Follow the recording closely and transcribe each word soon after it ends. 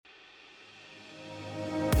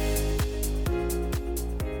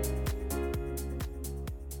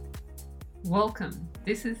Welcome.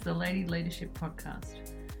 This is the Lady Leadership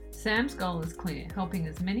Podcast. Sam's goal is clear, helping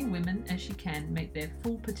as many women as she can meet their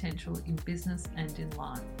full potential in business and in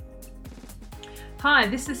life. Hi,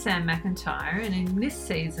 this is Sam McIntyre, and in this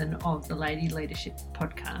season of the Lady Leadership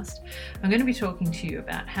Podcast, I'm going to be talking to you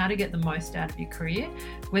about how to get the most out of your career,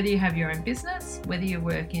 whether you have your own business, whether you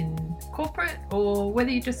work in corporate, or whether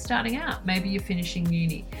you're just starting out. Maybe you're finishing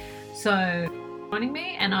uni. So joining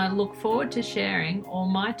me, and I look forward to sharing all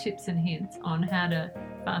my tips and hints on how to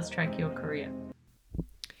fast track your career.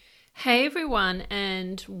 Hey everyone,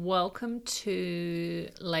 and welcome to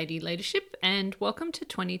Lady Leadership, and welcome to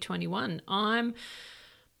 2021. I'm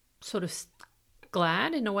sort of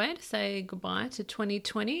glad in a way to say goodbye to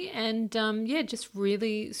 2020, and just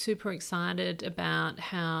really super excited about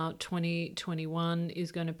how 2021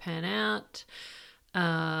 is going to pan out.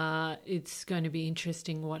 It's going to be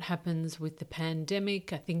interesting what happens with the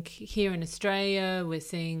pandemic. I think here in Australia we're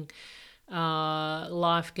seeing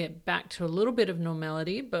life get back to a little bit of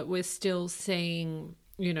normality, but we're still seeing,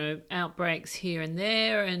 outbreaks here and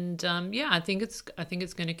there, and I think it's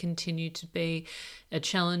going to continue to be a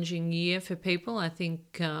challenging year for people. I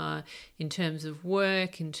think in terms of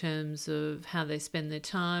work, in terms of how they spend their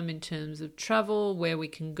time, in terms of travel, where we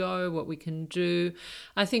can go, what we can do.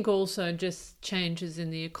 I think also just changes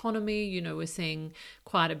in the economy. We're seeing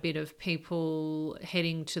quite a bit of people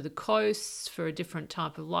heading to the coasts for a different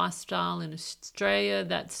type of lifestyle in Australia.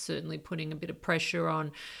 That's certainly putting a bit of pressure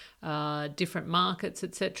on different markets,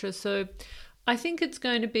 etc. So I think it's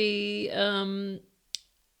going to be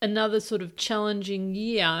another sort of challenging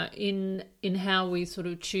year in how we sort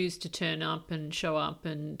of choose to turn up and show up,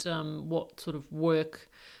 and what sort of work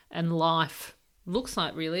and life looks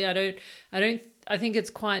like. Really, I think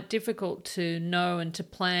it's quite difficult to know and to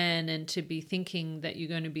plan and to be thinking that you're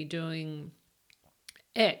going to be doing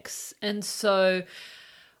X. And so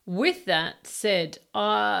with that said,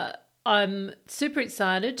 I'm super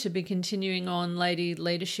excited to be continuing on Lady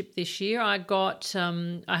Leadership this year. I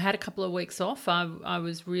had a couple of weeks off. I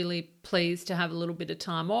was really pleased to have a little bit of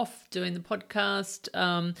time off doing the podcast,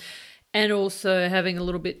 and also having a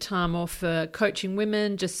little bit time off coaching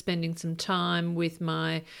women, just spending some time with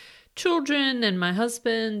my children and my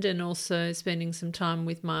husband, and also spending some time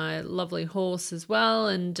with my lovely horse as well.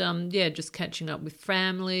 And just catching up with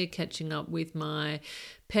family, catching up with my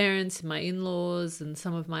parents and my in-laws and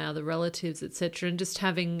some of my other relatives, etc., and just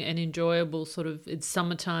having an enjoyable it's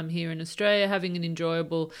summertime here in Australia, having an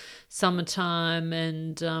enjoyable summertime,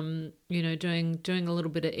 and doing a little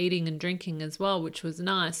bit of eating and drinking as well, which was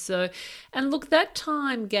nice. So, and look, that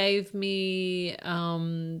time gave me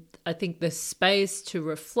I think the space to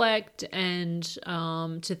reflect and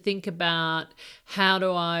to think about how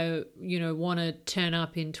do I want to turn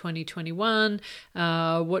up in 2021,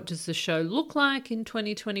 what does the show look like in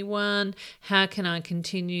 2021, how can I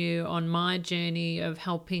continue on my journey of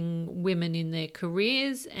helping women in their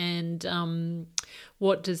careers, and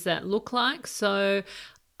what does that look like. So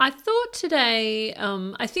I thought today,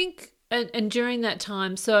 I think, and during that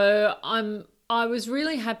time, so I was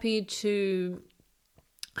really happy to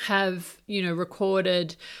have,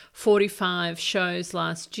 recorded 45 shows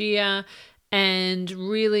last year, and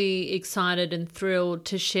really excited and thrilled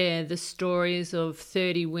to share the stories of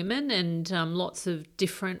 30 women, and lots of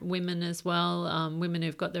different women as well, women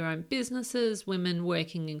who've got their own businesses, women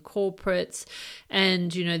working in corporates,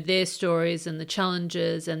 and, their stories and the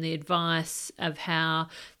challenges and the advice of how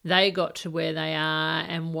they got to where they are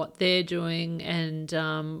and what they're doing, and,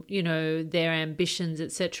 their ambitions,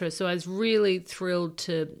 etc. So I was really thrilled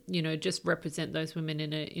to, just represent those women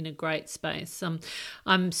in a great space.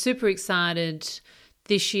 I'm super excited.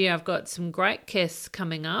 This year I've got some great guests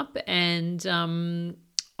coming up, and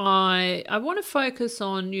I want to focus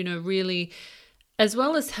on, really, as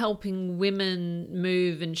well as helping women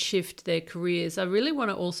move and shift their careers, I really want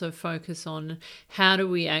to also focus on how do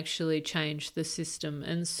we actually change the system.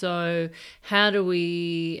 And so how do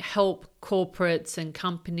we help corporates and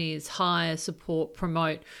companies hire, support,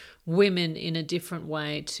 promote women in a different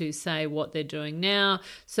way to say what they're doing now,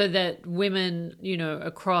 so that women,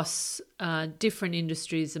 across different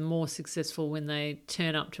industries are more successful when they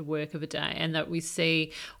turn up to work of a day, and that we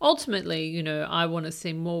see ultimately, I want to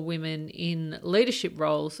see more women in leadership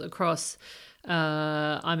roles across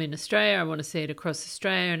I'm in Australia. I want to see it across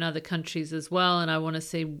Australia and other countries as well. And I want to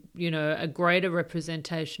see, a greater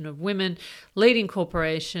representation of women leading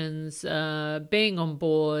corporations, being on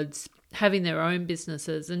boards, having their own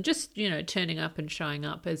businesses, and just, turning up and showing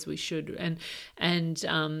up as we should, and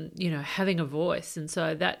having a voice. And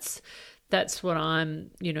so that's what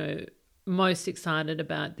I'm, most excited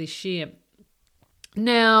about this year.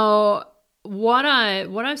 Now, what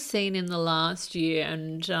I've seen in the last year,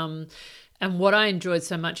 and what I enjoyed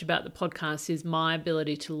so much about the podcast is my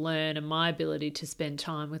ability to learn and my ability to spend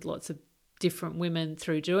time with lots of different women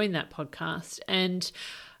through doing that podcast, and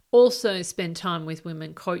also spend time with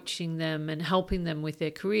women, coaching them and helping them with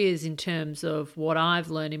their careers in terms of what I've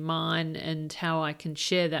learned in mine and how I can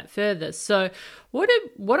share that further. So what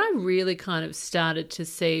I really kind of started to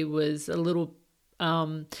see was a little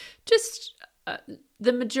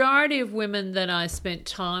the majority of women that I spent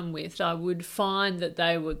time with, I would find that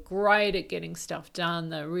they were great at getting stuff done.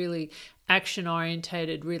 They're really action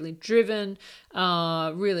orientated, really driven,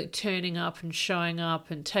 really turning up and showing up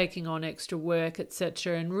and taking on extra work,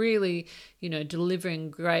 etc., and really, delivering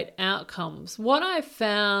great outcomes. What I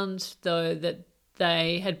found, though, that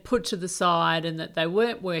they had put to the side and that they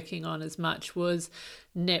weren't working on as much was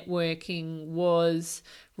networking, was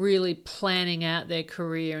really planning out their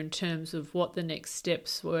career in terms of what the next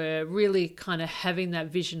steps were, really kind of having that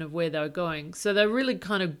vision of where they were going. So they're really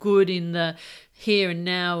kind of good in the here and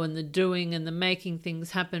now and the doing and the making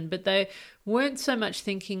things happen, but they weren't so much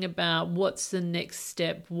thinking about what's the next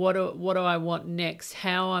step, what do I want next,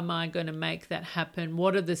 how am I going to make that happen,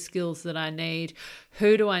 what are the skills that I need,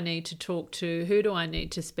 who do I need to talk to, who do I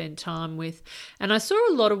need to spend time with. And I saw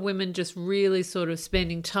a lot of women just really sort of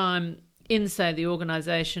spending time in, say, the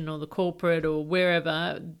organization or the corporate or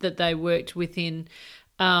wherever that they worked within,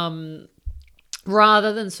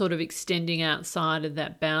 rather than sort of extending outside of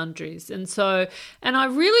that boundaries. And I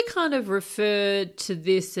really kind of referred to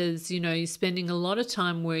this as, you're spending a lot of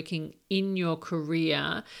time working in your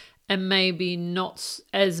career and maybe not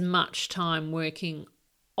as much time working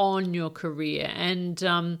on your career. And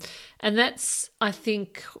that's, I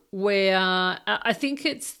think, where I think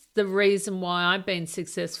it's the reason why I've been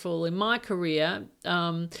successful in my career,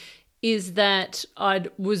 is that I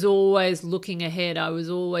was always looking ahead. I was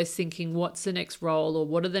always thinking, what's the next role, or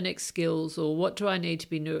what are the next skills, or what do I need to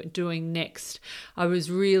be doing next? I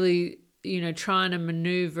was really, trying to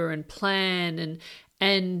maneuver and plan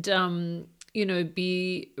and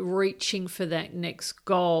be reaching for that next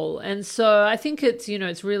goal. And so I think it's,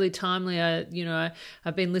 it's really timely.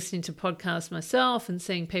 I've been listening to podcasts myself and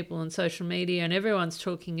seeing people on social media, and everyone's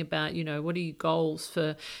talking about, what are your goals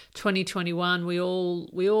for 2021? We all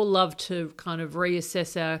love to kind of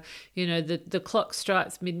reassess our, the clock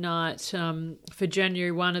strikes midnight for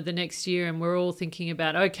January 1 of the next year, and we're all thinking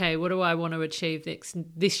about, okay, what do I want to achieve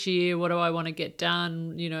this year? What do I want to get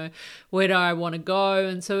done? Where do I want to go?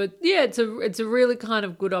 And so it's a really kind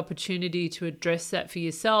of good opportunity to address that for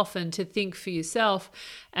yourself and to think for yourself,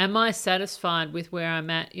 am I satisfied with where I'm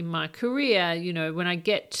at in my career? When I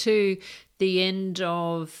get to the end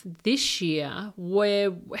of this year,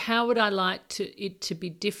 how would I like it to be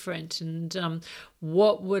different, and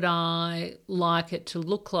what would I like it to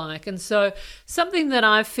look like? And so something that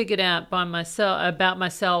I've figured out about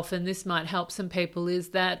myself, and this might help some people, is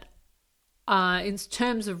that in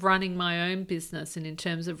terms of running my own business and in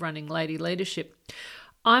terms of running Lady Leadership,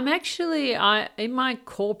 in my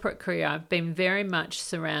corporate career, I've been very much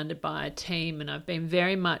surrounded by a team, and I've been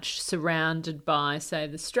very much surrounded by, say,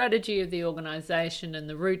 the strategy of the organization and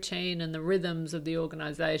the routine and the rhythms of the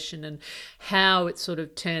organization and how it sort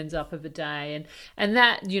of turns up of a day, and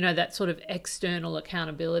that, that sort of external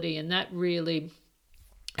accountability, and that really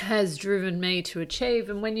has driven me to achieve.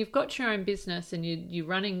 And when you've got your own business and you're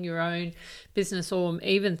running your own business, or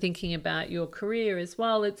even thinking about your career as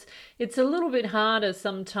well, it's a little bit harder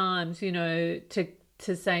sometimes,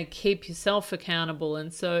 to say keep yourself accountable.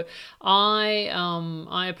 And so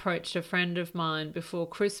I approached a friend of mine before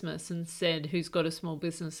Christmas and said, who's got a small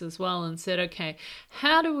business as well, and said, okay,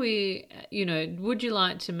 how do we, would you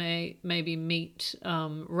like to maybe meet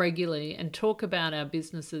regularly and talk about our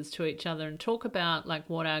businesses to each other, and talk about like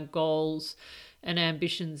what our goals and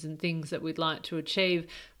ambitions and things that we'd like to achieve,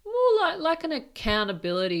 more like an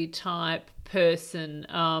accountability type person,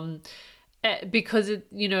 because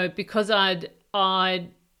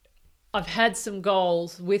I've had some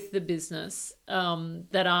goals with the business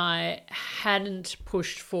that I hadn't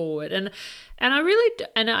pushed forward, and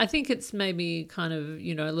I think it's maybe kind of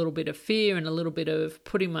a little bit of fear and a little bit of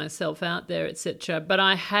putting myself out there, etc. But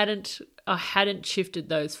I hadn't shifted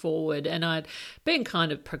those forward, and I'd been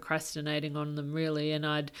kind of procrastinating on them really, and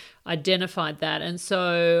I'd identified that. And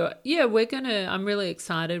so I'm really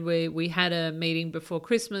excited. We had a meeting before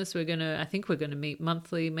Christmas. I think we're gonna meet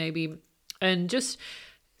monthly maybe, and just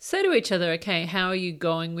say to each other, okay, how are you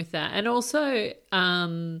going with that? And also,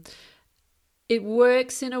 it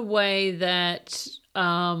works in a way that,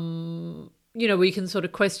 we can sort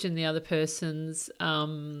of question the other person's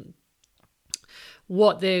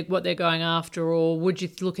what they're going after, or would you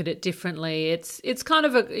look at it differently? It's kind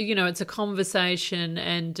of it's a conversation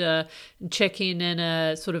and check-in and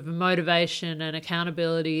a sort of motivation and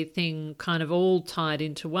accountability thing kind of all tied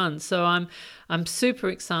into one. So I'm super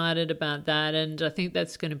excited about that, and I think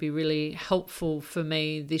that's going to be really helpful for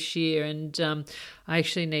me this year. And I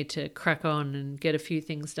actually need to crack on and get a few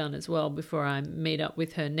things done as well before I meet up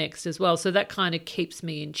with her next as well. So that kind of keeps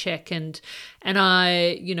me in check, and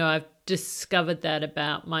I've discovered that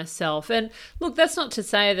about myself. And look, that's not to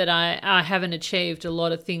say that I haven't achieved a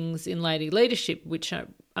lot of things in lady leadership, which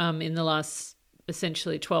in the last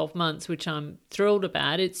essentially 12 months, which I'm thrilled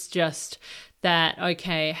about. It's just that,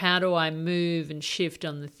 okay, how do I move and shift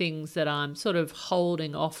on the things that I'm sort of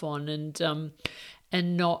holding off on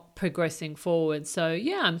and not progressing forward. So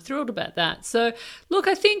yeah, I'm thrilled about that. So look,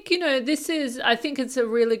 I think, I think it's a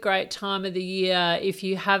really great time of the year, if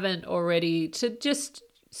you haven't already, to just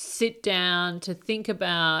sit down to think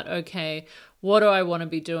about, okay, what do I want to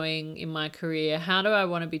be doing in my career? How do I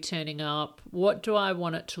want to be turning up? What do I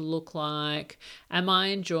want it to look like? Am I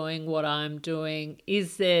enjoying what I'm doing?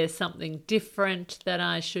 Is there something different that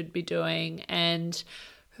I should be doing? And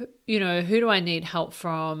who do I need help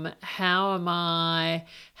from? How am I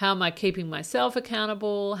keeping myself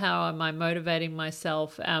accountable? How am I motivating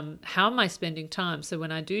myself? How am I spending time? So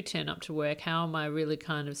when I do turn up to work, how am I really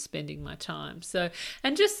kind of spending my time? So,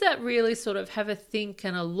 and just that really sort of have a think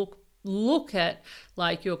and a look at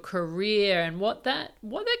like your career and what that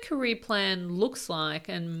career plan looks like.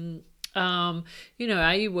 And are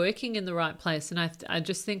you working in the right place? And I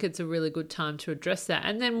just think it's a really good time to address that.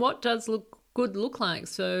 And then what does look like?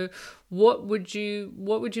 So what would you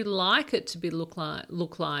like it to be look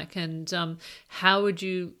like, and how would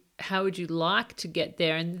you like to get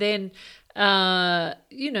there? And then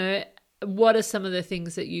what are some of the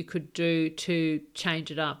things that you could do to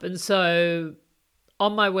change it up? And so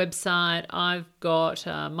on my website, I've got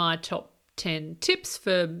my top 10 tips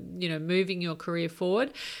for moving your career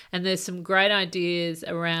forward, and there's some great ideas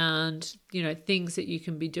around things that you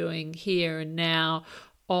can be doing here and now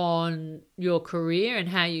on your career and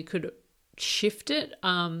how you could shift it.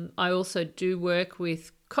 I also do work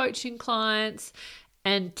with coaching clients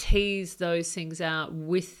and tease those things out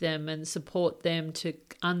with them and support them to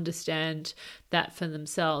understand that for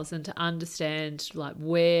themselves, and to understand like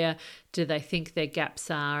where do they think their gaps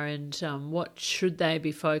are, and what should they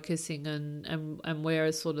be focusing on, and where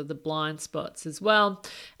are sort of the blind spots as well.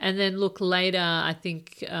 And then look, later, I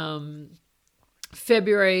think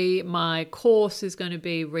February, my course is going to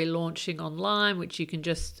be relaunching online, which you can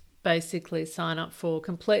just basically sign up for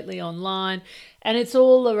completely online. And it's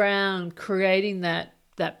all around creating that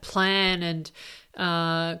plan and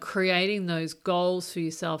creating those goals for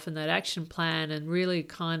yourself and that action plan, and really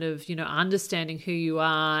kind of, understanding who you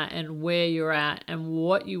are and where you're at and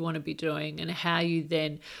what you want to be doing, and how you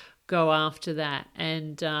then go after that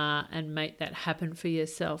and make that happen for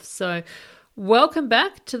yourself. So welcome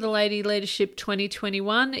back to the Lady Leadership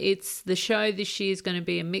 2021. It's the show this year is going to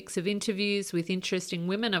be a mix of interviews with interesting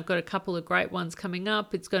women. I've got a couple of great ones coming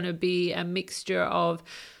up. It's going to be a mixture of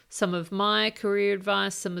some of my career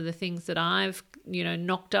advice, some of the things that I've,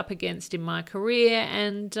 knocked up against in my career.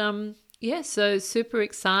 And so super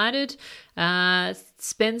excited.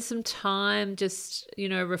 Spend some time just,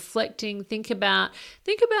 reflecting, think about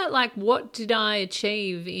like, what did I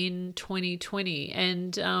achieve in 2020?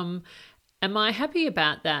 And am I happy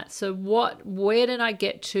about that? So where did I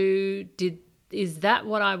get to? Is that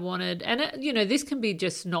what I wanted? And, this can be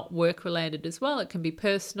just not work related as well. It can be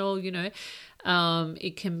personal, it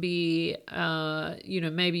can be,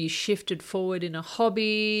 maybe you shifted forward in a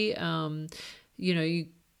hobby,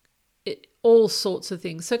 all sorts of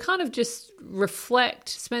things. So kind of just reflect,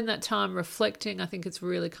 spend that time reflecting. I think it's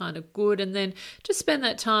really kind of good. And then just spend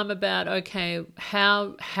that time about, okay,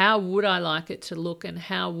 how would I like it to look, and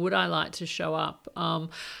how would I like to show up? When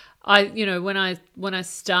I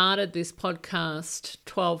started this podcast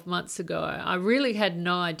 12 months ago, I really had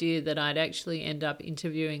no idea that I'd actually end up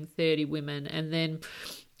interviewing 30 women. And then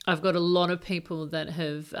I've got a lot of people that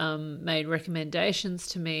have made recommendations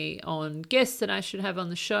to me on guests that I should have on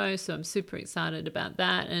the show. So I'm super excited about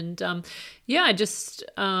that. And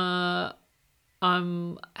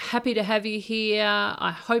I'm happy to have you here.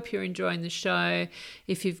 I hope you're enjoying the show.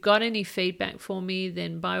 If you've got any feedback for me,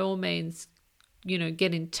 then by all means,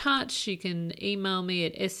 get in touch. You can email me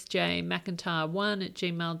at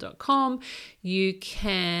sjmcintyre1@gmail.com. You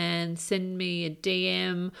can send me a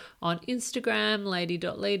DM on Instagram,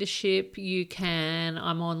 lady.leadership.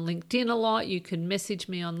 I'm on LinkedIn a lot. You can message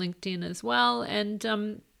me on LinkedIn as well.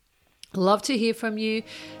 And Love to hear from you.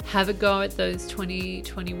 Have a go at those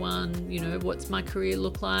 2021, what's my career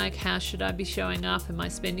look like? How should I be showing up? Am I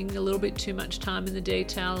spending a little bit too much time in the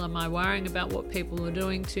detail? Am I worrying about what people are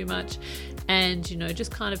doing too much? And,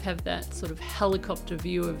 just kind of have that sort of helicopter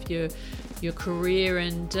view of your career.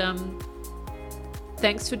 And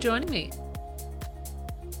thanks for joining me.